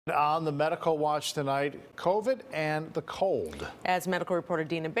On the medical watch tonight, COVID and the cold. As medical reporter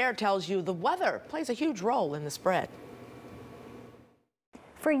Dina Bair tells you, the weather plays a huge role in the spread.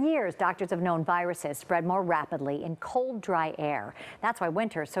 For years, doctors have known viruses spread more rapidly in cold, dry air. That's why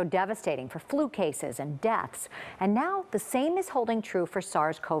winter is so devastating for flu cases and deaths. And now the same is holding true for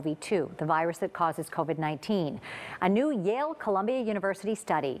SARS-CoV-2, the virus that causes COVID-19. A new Yale-Columbia University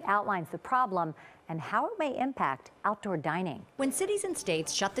study outlines the problem and how it may impact outdoor dining. When cities and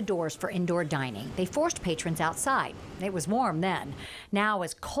states shut the doors for indoor dining, they forced patrons outside. It was warm then. Now,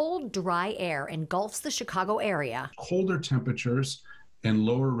 as cold, dry air engulfs the Chicago area, colder temperatures and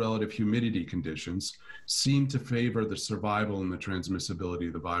lower relative humidity conditions seem to favor the survival and the transmissibility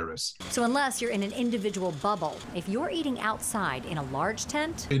of the virus. So unless you're in an individual bubble, if you're eating outside in a large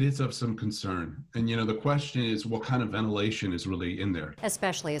tent, it is of some concern. And the question is, what kind of ventilation is really in there?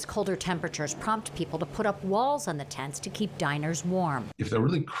 Especially as colder temperatures prompt people to put up walls on the tents to keep diners warm. If they're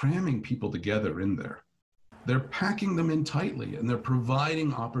really cramming people together in there, they're packing them in tightly, and they're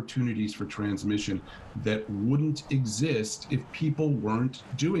providing opportunities for transmission that wouldn't exist if people weren't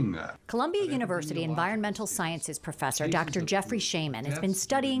doing that. Columbia University environmental sciences professor Dr. Jeffrey Shaman has been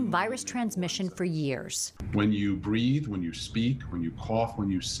studying virus transmission for years. When you breathe, when you speak, when you cough,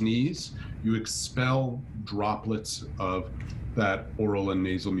 when you sneeze, you expel droplets of that oral and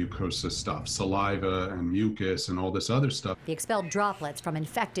nasal mucosa stuff, saliva and mucus and all this other stuff. The expelled droplets from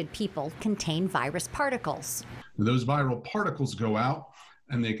infected people contain virus particles. And those viral particles go out,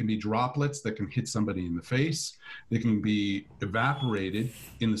 and they can be droplets that can hit somebody in the face. They can be evaporated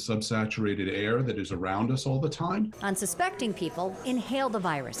in the subsaturated air that is around us all the time. Unsuspecting people inhale the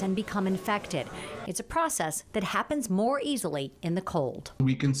virus and become infected. It's a process that happens more easily in the cold.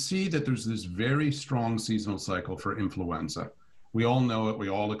 We can see that there's this very strong seasonal cycle for influenza. We all know it, we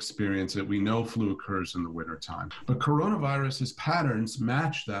all experience it, we know flu occurs in the wintertime. But coronavirus's patterns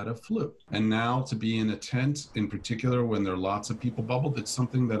match that of flu. And now to be in a tent, in particular when there are lots of people bubbled, it's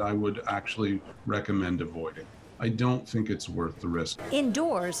something that I would actually recommend avoiding. I don't think it's worth the risk.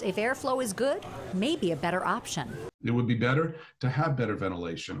 Indoors, if airflow is good, may be a better option. It would be better to have better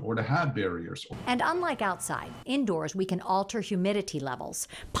ventilation or to have barriers. And unlike outside, indoors we can alter humidity levels,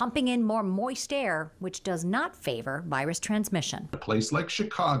 pumping in more moist air, which does not favor virus transmission. A place like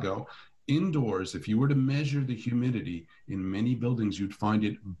Chicago, indoors, if you were to measure the humidity in many buildings, you'd find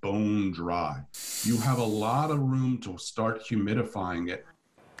it bone dry. You have a lot of room to start humidifying it.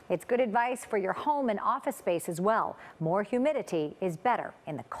 It's good advice for your home and office space as well. More humidity is better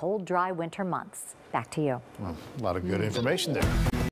in the cold, dry winter months. Back to you. Well, a lot of good information there.